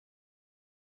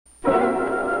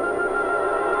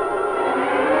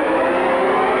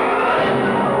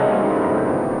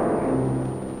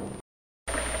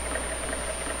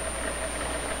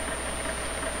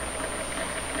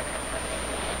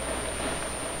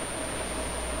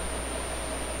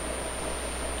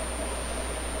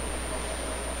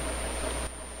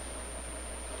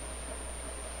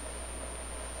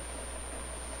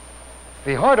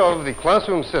The heart of the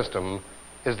classroom system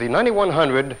is the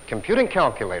 9100 computing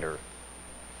calculator.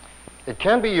 It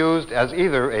can be used as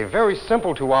either a very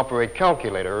simple to operate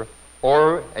calculator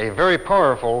or a very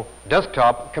powerful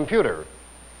desktop computer.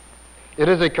 It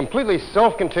is a completely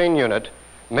self-contained unit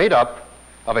made up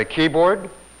of a keyboard,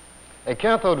 a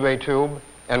cathode ray tube,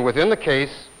 and within the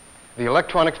case, the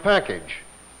electronics package.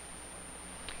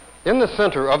 In the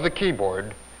center of the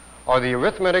keyboard are the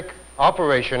arithmetic,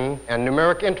 operation, and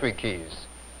numeric entry keys.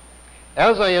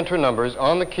 As I enter numbers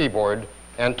on the keyboard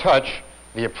and touch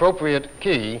the appropriate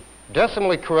key,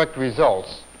 decimally correct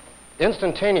results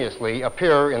instantaneously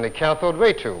appear in the cathode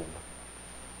ray tube.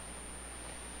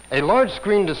 A large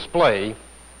screen display,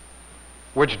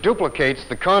 which duplicates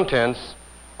the contents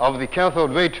of the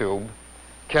cathode ray tube,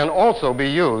 can also be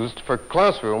used for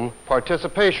classroom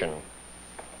participation.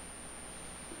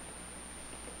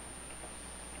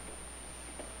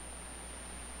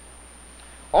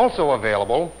 Also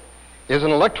available is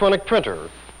an electronic printer,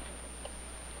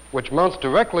 which mounts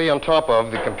directly on top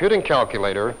of the computing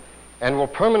calculator and will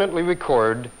permanently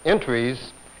record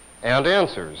entries and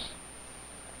answers.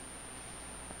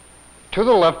 To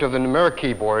the left of the numeric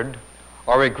keyboard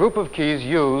are a group of keys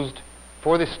used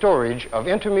for the storage of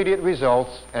intermediate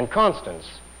results and constants.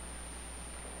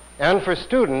 And for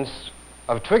students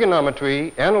of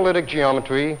trigonometry, analytic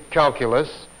geometry,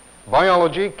 calculus,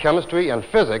 biology, chemistry, and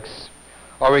physics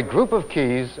are a group of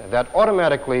keys that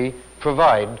automatically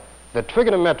provide the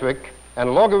trigonometric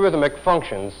and logarithmic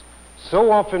functions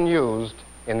so often used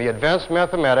in the advanced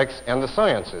mathematics and the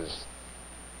sciences.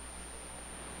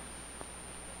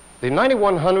 The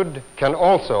 9100 can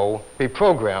also be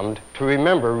programmed to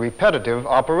remember repetitive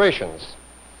operations.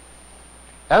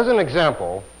 As an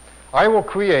example, I will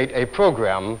create a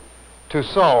program to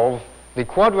solve the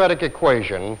quadratic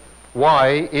equation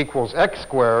y equals x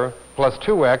squared plus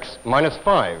 2x minus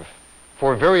 5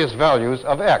 for various values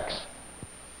of x.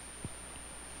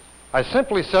 I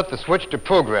simply set the switch to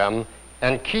program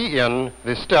and key in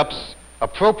the steps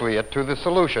appropriate to the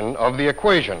solution of the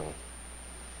equation.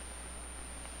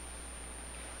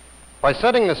 By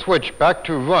setting the switch back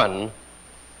to run,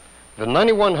 the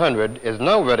 9100 is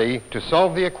now ready to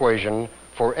solve the equation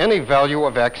for any value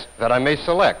of x that I may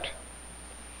select.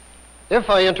 If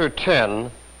I enter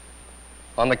 10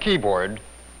 on the keyboard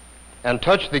and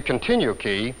touch the continue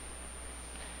key,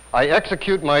 I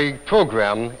execute my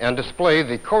program and display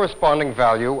the corresponding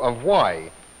value of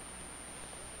y.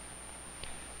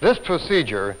 This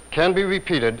procedure can be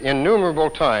repeated innumerable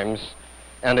times,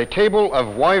 and a table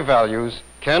of y values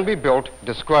can be built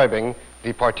describing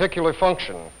the particular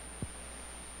function.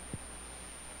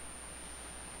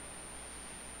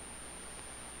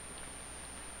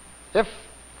 If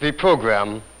the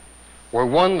program were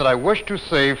one that I wish to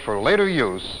save for later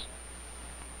use,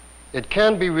 it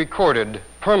can be recorded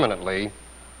permanently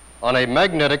on a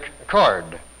magnetic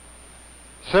card,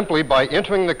 simply by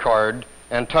entering the card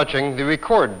and touching the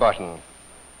record button.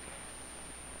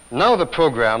 Now the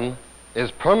program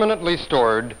is permanently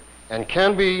stored and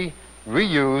can be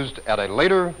reused at a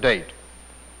later date.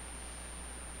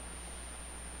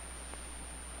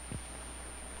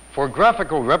 For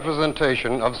graphical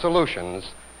representation of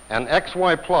solutions, an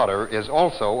XY plotter is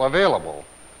also available.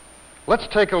 Let's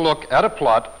take a look at a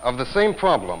plot of the same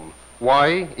problem,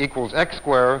 y equals x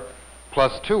squared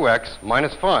plus 2x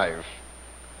minus 5.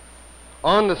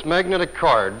 On this magnetic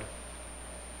card,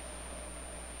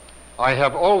 I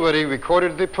have already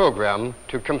recorded the program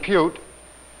to compute,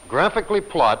 graphically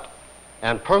plot,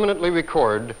 and permanently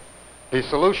record the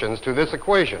solutions to this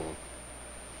equation.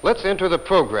 Let's enter the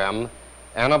program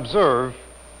and observe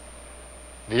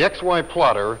the XY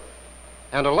plotter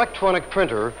and electronic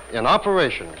printer in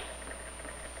operation.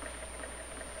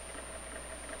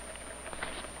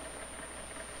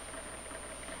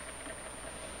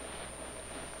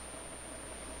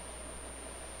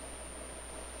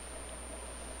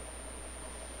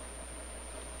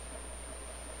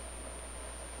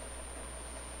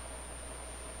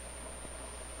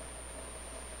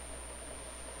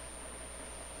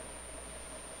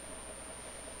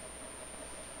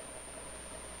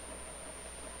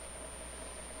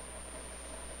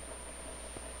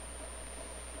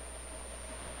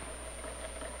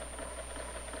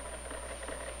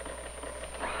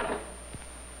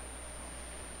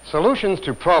 Solutions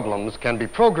to problems can be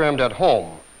programmed at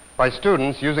home by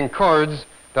students using cards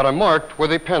that are marked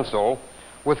with a pencil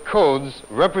with codes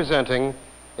representing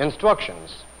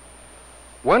instructions.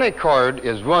 When a card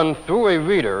is run through a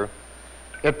reader,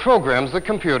 it programs the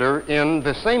computer in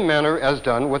the same manner as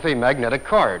done with a magnetic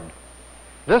card.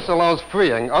 This allows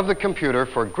freeing of the computer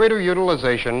for greater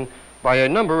utilization by a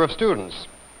number of students.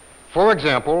 For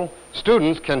example,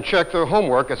 students can check their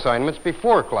homework assignments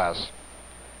before class.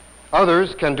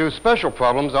 Others can do special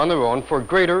problems on their own for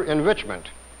greater enrichment.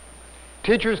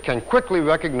 Teachers can quickly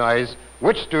recognize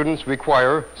which students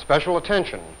require special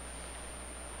attention.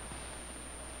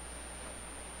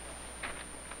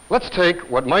 Let's take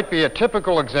what might be a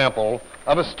typical example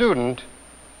of a student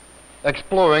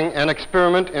exploring an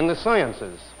experiment in the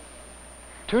sciences.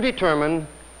 To determine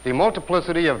the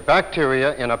multiplicity of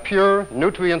bacteria in a pure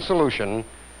nutrient solution,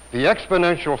 the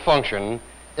exponential function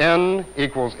n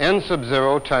equals n sub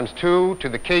 0 times 2 to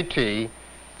the kt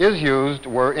is used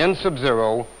where n sub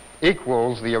 0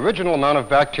 equals the original amount of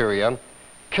bacteria,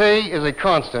 k is a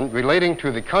constant relating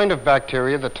to the kind of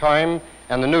bacteria, the time,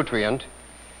 and the nutrient,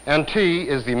 and t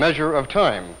is the measure of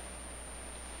time.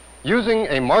 Using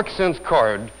a Mark-Sense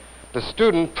card, the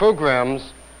student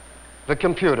programs the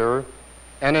computer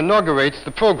and inaugurates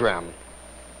the program.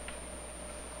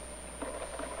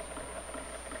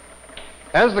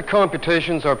 As the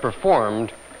computations are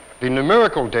performed, the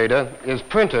numerical data is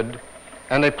printed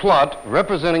and a plot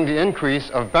representing the increase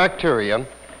of bacteria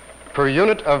per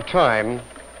unit of time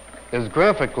is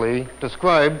graphically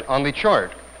described on the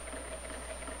chart.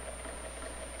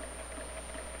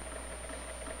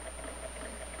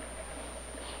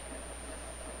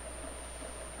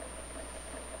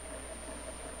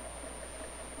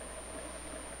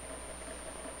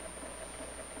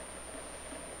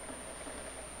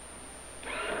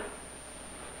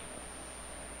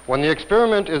 When the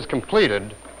experiment is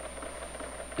completed,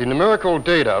 the numerical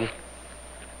data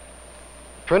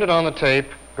printed on the tape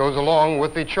goes along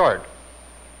with the chart.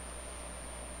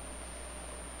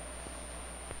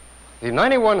 The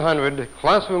 9100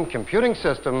 classroom computing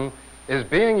system is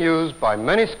being used by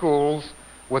many schools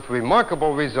with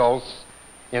remarkable results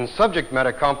in subject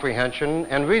matter comprehension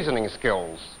and reasoning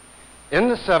skills. In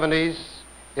the 70s,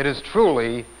 it is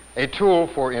truly a tool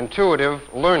for intuitive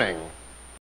learning.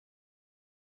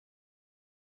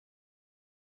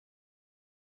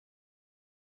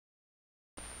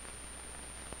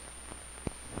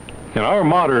 In our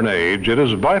modern age, it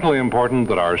is vitally important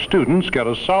that our students get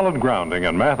a solid grounding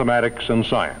in mathematics and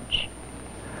science.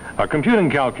 A computing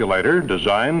calculator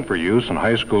designed for use in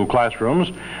high school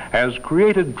classrooms has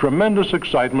created tremendous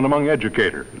excitement among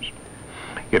educators.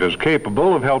 It is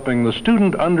capable of helping the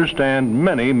student understand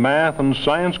many math and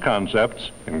science concepts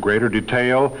in greater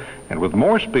detail and with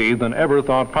more speed than ever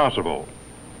thought possible.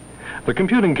 The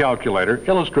computing calculator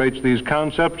illustrates these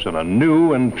concepts in a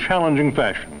new and challenging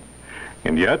fashion,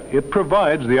 and yet it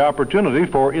provides the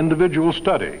opportunity for individual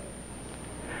study.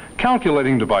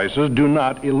 Calculating devices do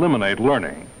not eliminate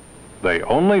learning. They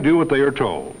only do what they are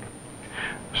told.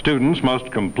 Students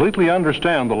must completely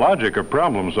understand the logic of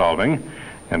problem solving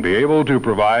and be able to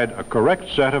provide a correct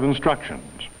set of instructions.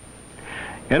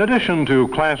 In addition to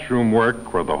classroom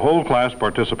work where the whole class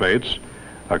participates,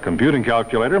 a computing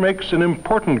calculator makes an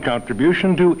important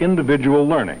contribution to individual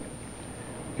learning.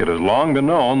 It has long been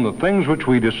known that things which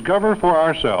we discover for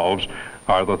ourselves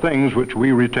are the things which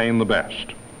we retain the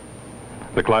best.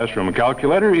 The classroom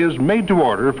calculator is made to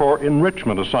order for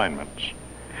enrichment assignments.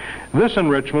 This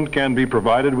enrichment can be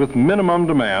provided with minimum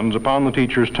demands upon the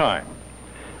teacher's time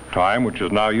which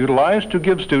is now utilized to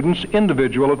give students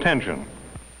individual attention.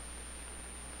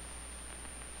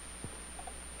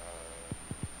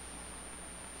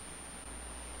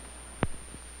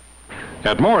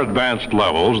 At more advanced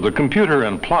levels, the computer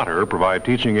and plotter provide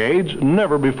teaching aids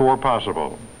never before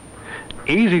possible.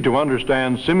 Easy to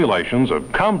understand simulations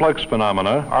of complex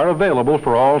phenomena are available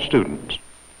for all students.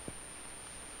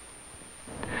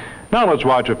 Now let's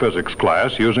watch a physics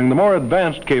class using the more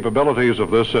advanced capabilities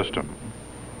of this system.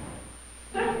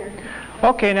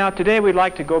 Okay, now today we'd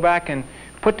like to go back and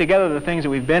put together the things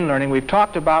that we've been learning. We've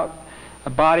talked about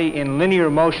a body in linear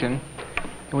motion.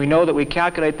 And we know that we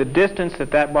calculate the distance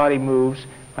that that body moves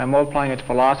by multiplying its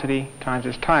velocity times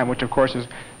its time, which of course is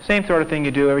the same sort of thing you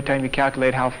do every time you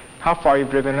calculate how far you've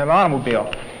driven in an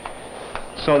automobile.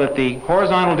 So that the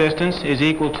horizontal distance is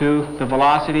equal to the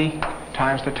velocity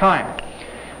times the time.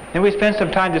 Then we spend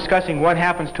some time discussing what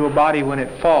happens to a body when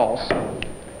it falls,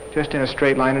 just in a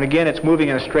straight line. And again, it's moving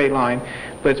in a straight line,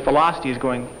 but its velocity is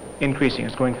increasing.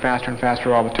 It's going faster and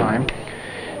faster all the time.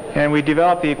 And we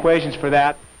develop the equations for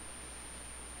that.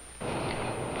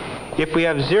 If we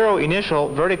have zero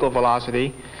initial vertical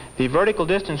velocity, the vertical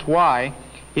distance y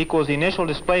equals the initial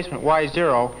displacement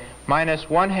y0 minus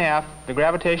 1/2 the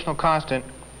gravitational constant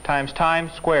times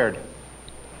time squared.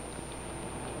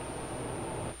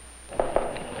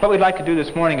 What we'd like to do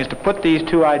this morning is to put these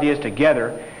two ideas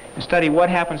together and study what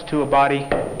happens to a body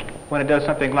when it does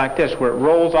something like this, where it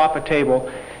rolls off a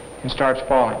table and starts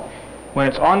falling. When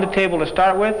it's on the table to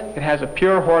start with, it has a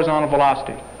pure horizontal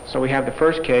velocity. So we have the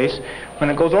first case. When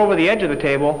it goes over the edge of the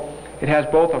table, it has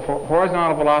both a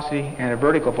horizontal velocity and a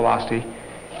vertical velocity.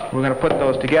 We're going to put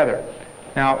those together.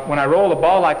 Now, when I roll the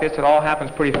ball like this, it all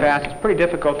happens pretty fast. It's pretty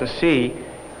difficult to see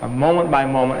moment by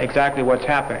moment exactly what's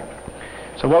happening.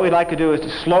 So what we'd like to do is to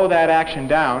slow that action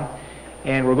down,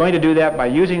 and we're going to do that by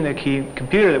using the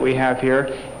computer that we have here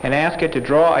and ask it to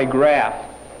draw a graph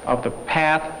of the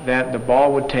path that the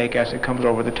ball would take as it comes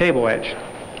over the table edge.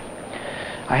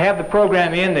 I have the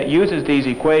program in that uses these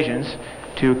equations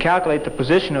to calculate the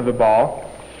position of the ball,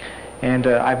 and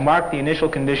I've marked the initial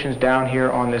conditions down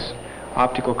here on this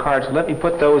optical card. So let me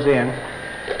put those in,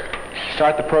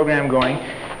 start the program going.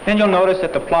 Then you'll notice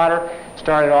that the plotter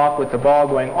started off with the ball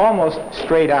going almost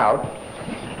straight out,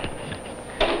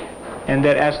 and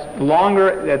that as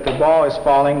longer that the ball is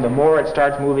falling, the more it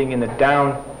starts moving in the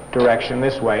down direction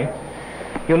this way.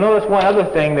 You'll notice one other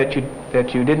thing that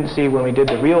you didn't see when we did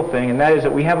the real thing, and that is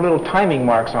that we have little timing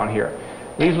marks on here.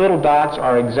 These little dots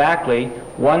are exactly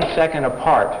 1 second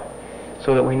apart,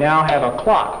 so that we now have a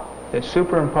clock that's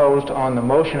superimposed on the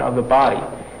motion of the body,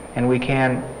 and we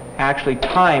can actually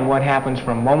time what happens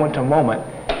from moment to moment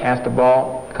as the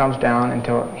ball comes down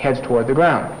until it heads toward the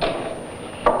ground.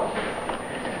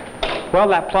 While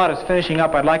that plot is finishing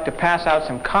up, I'd like to pass out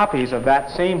some copies of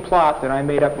that same plot that I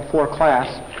made up before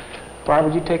class. Barb,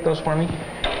 would you take those for me?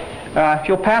 If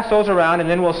you'll pass those around, and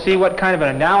then we'll see what kind of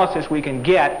an analysis we can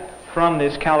get from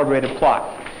this calibrated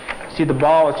plot. See, the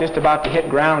ball is just about to hit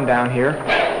ground down here,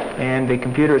 and the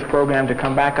computer is programmed to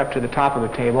come back up to the top of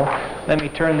the table. Let me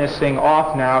turn this thing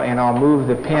off now, and I'll move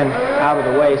the pin out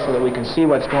of the way so that we can see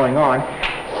what's going on.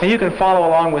 And you can follow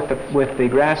along with the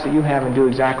graphs that you have and do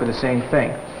exactly the same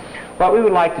thing. What we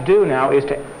would like to do now is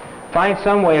to find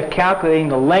some way of calculating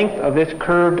the length of this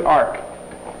curved arc.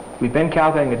 We've been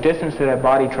calculating the distance that that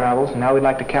body travels, and now we'd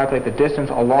like to calculate the distance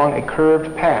along a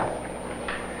curved path.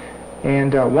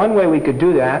 And one way we could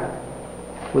do that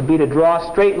would be to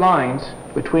draw straight lines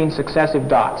between successive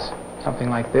dots, something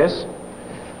like this.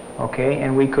 Okay,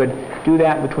 and we could do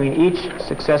that between each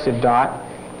successive dot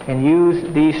and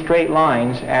use these straight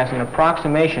lines as an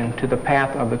approximation to the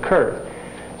path of the curve.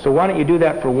 So why don't you do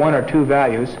that for 1 or 2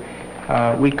 values?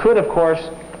 We could, of course,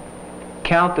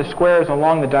 count the squares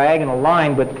along the diagonal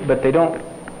line, but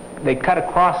they cut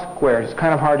across squares. It's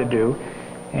kind of hard to do.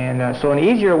 And so an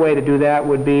easier way to do that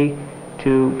would be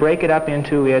to break it up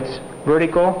into its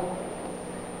vertical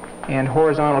and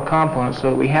horizontal components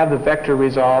so that we have the vector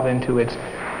resolve into its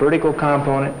vertical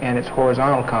component and its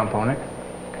horizontal component.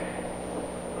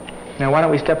 Now why don't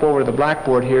we step over to the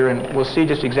blackboard here, and we'll see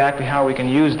just exactly how we can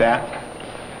use that.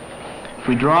 If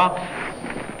we draw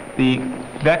the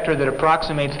vector that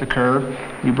approximates the curve,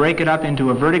 we break it up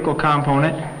into a vertical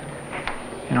component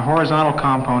and a horizontal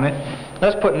component.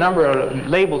 Let's put a number of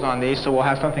labels on these so we'll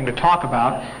have something to talk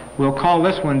about. We'll call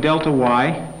this one delta y,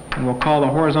 and we'll call the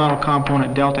horizontal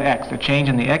component delta x, the change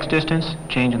in the x distance,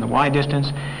 change in the y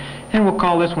distance, and we'll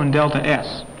call this one delta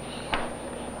s.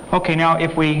 Okay, now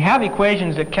if we have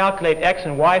equations that calculate x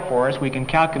and y for us, we can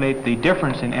calculate the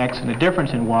difference in x and the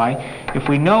difference in y. If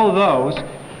we know those,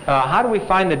 how do we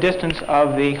find the distance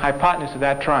of the hypotenuse of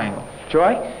that triangle?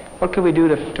 Joy, what could we do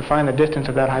to find the distance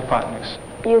of that hypotenuse?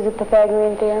 Use the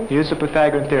Pythagorean theorem. Use the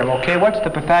Pythagorean theorem. Okay, what's the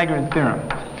Pythagorean theorem?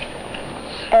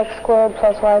 X squared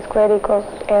plus y squared equals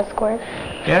s squared.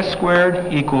 S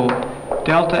squared equal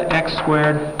delta x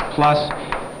squared plus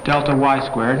delta y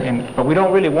squared, but we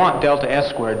don't really want delta s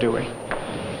squared, do we?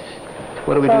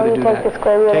 What do we do to do that? Take the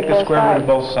square root Take of the both square root sides. of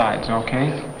both sides, okay?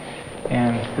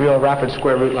 And real rapid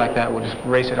square root like that, we'll just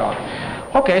erase it off.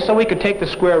 Okay, so we could take the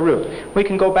square root. We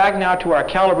can go back now to our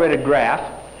calibrated graph,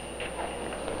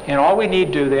 and all we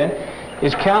need to do then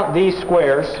is count these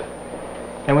squares,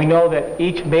 and we know that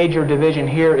each major division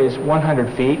here is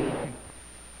 100 feet.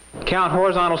 Count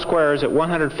horizontal squares at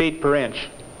 100 feet per inch.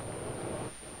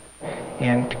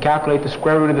 And to calculate the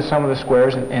square root of the sum of the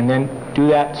squares, and then do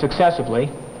that successively.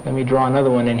 Let me draw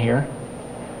another one in here,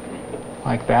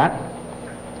 like that.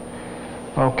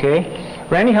 Okay.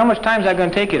 Randy, how much time is that going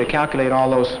to take you to calculate all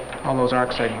those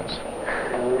arc segments?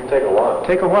 It'll take a while.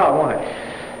 Take a while, won't it?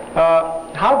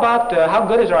 How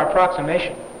good is our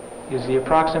approximation? Is the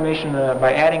approximation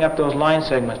by adding up those line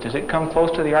segments, does it come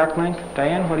close to the arc length?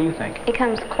 Diane, what do you think? It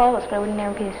comes close, but it would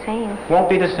never be the same. Won't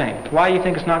be the same. Why do you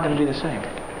think it's not going to be the same?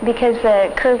 Because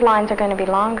the curved lines are going to be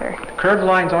longer. The curved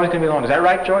line's always going to be longer. Is that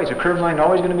right, Joy? Is the curved line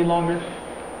always going to be longer?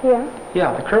 Yeah.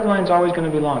 Yeah, the curved line's always going to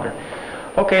be longer.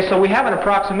 Okay, so we have an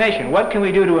approximation. What can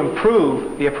we do to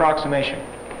improve the approximation?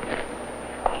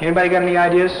 Anybody got any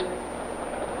ideas?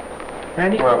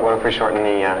 Randy? Well, what if we shorten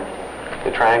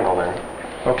the triangle there?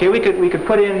 Okay, we could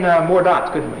put in more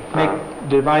dots, couldn't we?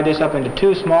 Divide this up into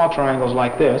two small triangles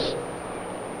like this.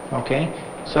 Okay,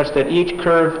 such that each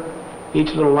curve,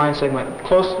 each little line segment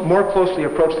more closely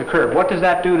approach the curve. What does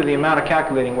that do to the amount of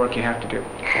calculating work you have to do?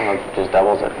 Well, it just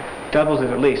doubles it. Doubles it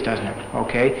at least, doesn't it?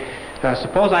 Okay.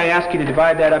 Suppose I ask you to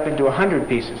divide that up into 100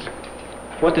 pieces.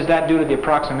 What does that do to the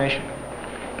approximation?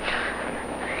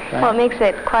 Right? Well, it makes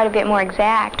it quite a bit more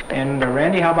exact. And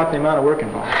Randy, how about the amount of work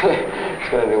involved? It's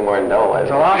going to do more than double it.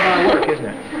 It's a lot of work, isn't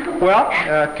it? Well,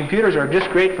 computers are just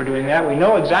great for doing that. We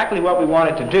know exactly what we want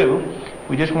it to do.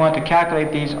 We just want to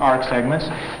calculate these arc segments.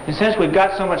 And since we've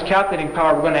got so much calculating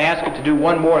power, we're going to ask it to do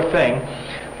one more thing.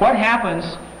 What happens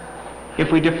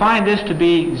if we define this to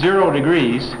be 0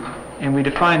 degrees, and we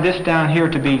define this down here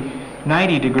to be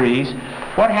 90 degrees,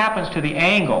 what happens to the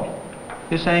angle,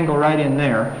 this angle right in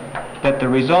there, that the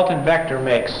resultant vector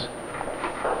makes?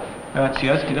 Let's see,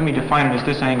 let me define it as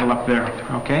this angle up there,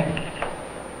 okay?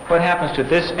 What happens to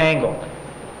this angle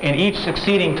in each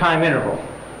succeeding time interval?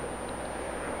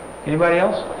 Anybody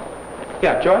else?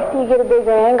 Yeah, Joy? You get a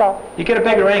bigger angle. You get a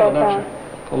bigger angle, don't you?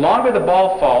 The longer the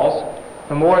ball falls,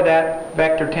 the more that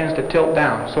vector tends to tilt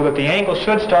down, so that the angle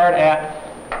should start at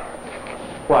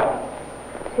what?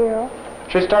 0.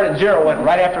 Should start at 0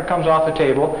 right after it comes off the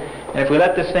table. And if we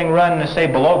let this thing run, say,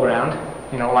 below ground,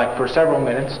 you know, like for several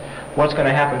minutes, what's going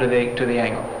to happen to the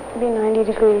angle? It'll be 90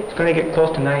 degrees. It's going to get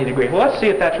close to 90 degrees. Well, let's see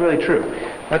if that's really true.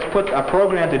 Let's put a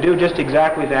program to do just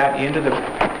exactly that into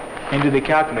the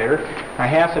calculator. I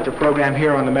have such a program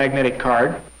here on the magnetic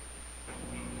card.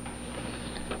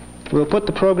 We'll put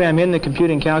the program in the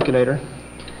computing calculator.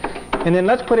 And then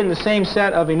let's put in the same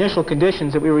set of initial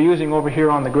conditions that we were using over here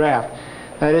on the graph.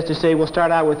 That is to say, we'll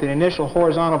start out with an initial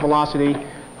horizontal velocity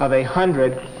of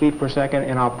 100 feet per second,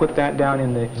 and I'll put that down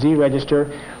in the Z register.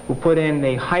 We'll put in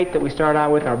the height that we start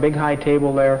out with, our big high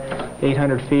table there,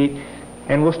 800 feet,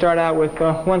 and we'll start out with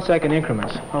 1 second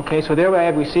increments. Okay, so there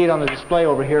we see it on the display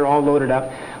over here, all loaded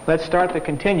up. Let's start the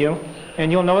continue,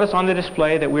 and you'll notice on the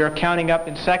display that we are counting up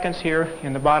in seconds here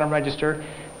in the bottom register.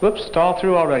 Whoops, it's all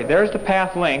through already. There's the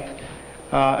path length,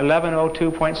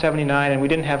 1102.79, and we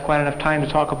didn't have quite enough time to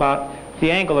talk about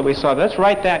the angle that we saw. Let's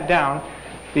write that down.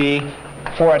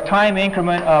 For a time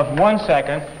increment of 1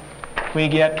 second, we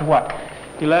get to what?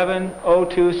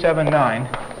 110279.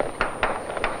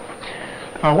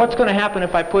 What's going to happen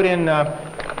if I put in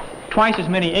twice as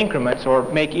many increments, or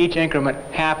make each increment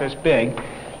half as big,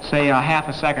 say half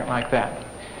a second like that?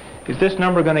 Is this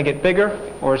number going to get bigger,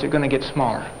 or is it going to get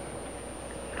smaller?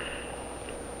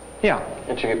 Yeah.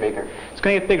 It should get bigger. It's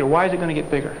going to get bigger. Why is it going to get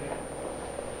bigger?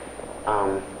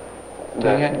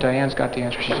 Diane's got the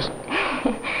answer. She just...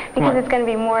 Because it's going to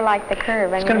be more like the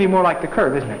curve. It's going to be more like the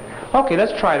curve, isn't it? Okay,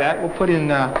 let's try that. We'll put in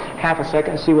half a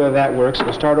second and see whether that works.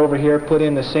 We'll start over here, put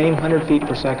in the same 100 feet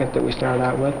per second that we started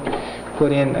out with,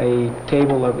 put in a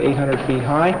table of 800 feet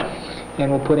high,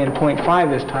 and we'll put in 0.5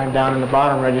 this time down in the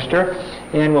bottom register,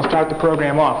 and we'll start the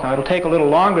program off. Now, it'll take a little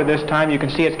longer this time. You can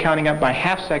see it's counting up by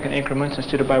half-second increments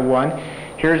instead of by 1.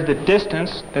 Here's the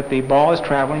distance that the ball is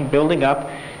traveling, building up.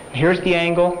 Here's the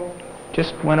angle.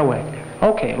 Just went away.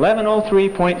 Okay,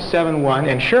 1103.71,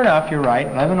 and sure enough, you're right,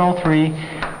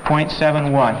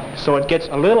 1103.71. So it gets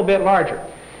a little bit larger.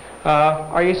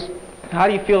 How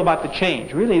do you feel about the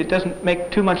change? Really, it doesn't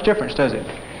make too much difference, does it?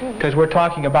 Because we're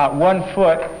talking about 1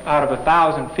 foot out of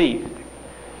 1,000 feet.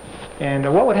 And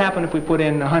what would happen if we put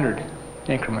in 100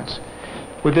 increments?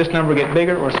 Would this number get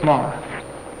bigger or smaller?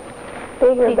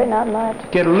 Bigger, but not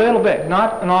much. Get a little bit,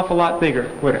 not an awful lot bigger,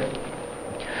 would it?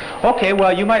 Okay,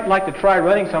 well, you might like to try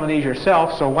running some of these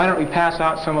yourself, so why don't we pass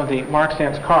out some of the Mark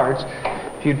Sense cards.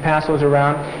 If you'd pass those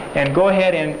around, and go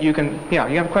ahead and you can, yeah,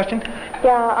 you have a question?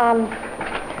 Yeah,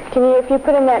 if you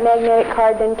put in that magnetic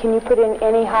card, then can you put in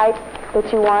any height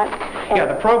that you want? Yeah,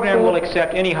 the program will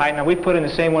accept any height. Now, we put in the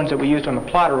same ones that we used on the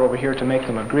plotter over here to make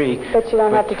them agree. But you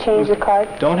don't have to change the card?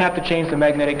 Don't have to change the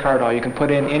magnetic card at all. You can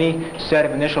put in any set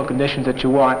of initial conditions that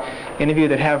you want. Any of you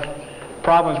that have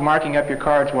problems marking up your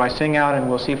cards, why, sing out and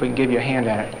we'll see if we can give you a hand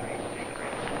at it.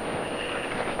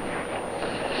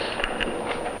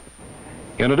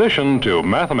 In addition to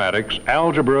mathematics,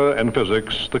 algebra, and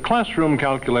physics, the classroom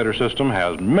calculator system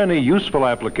has many useful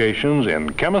applications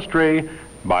in chemistry,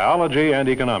 biology, and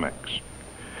economics.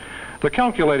 The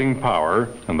calculating power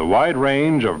and the wide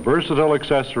range of versatile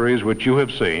accessories which you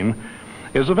have seen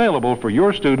is available for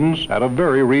your students at a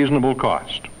very reasonable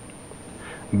cost.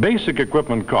 Basic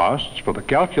equipment costs for the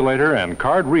calculator and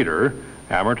card reader,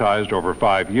 amortized over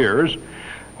 5 years,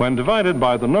 when divided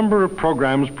by the number of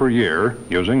programs per year,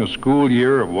 using a school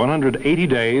year of 180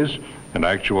 days and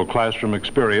actual classroom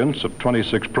experience of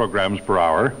 26 programs per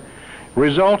hour,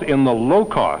 result in the low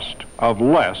cost of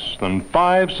less than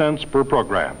 5 cents per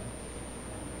program.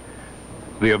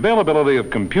 The availability of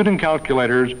computing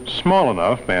calculators small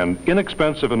enough and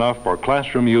inexpensive enough for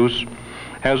classroom use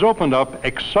has opened up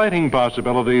exciting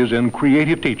possibilities in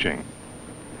creative teaching.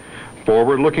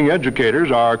 Forward-looking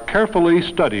educators are carefully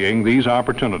studying these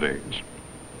opportunities.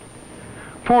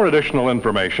 For additional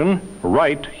information,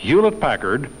 write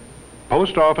Hewlett-Packard,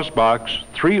 Post Office Box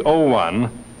 301,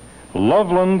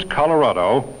 Loveland,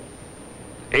 Colorado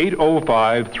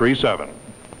 80537,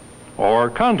 or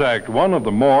contact one of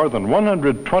the more than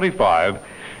 125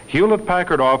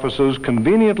 Hewlett-Packard offices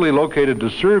conveniently located to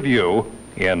serve you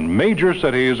in major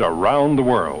cities around the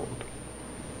world.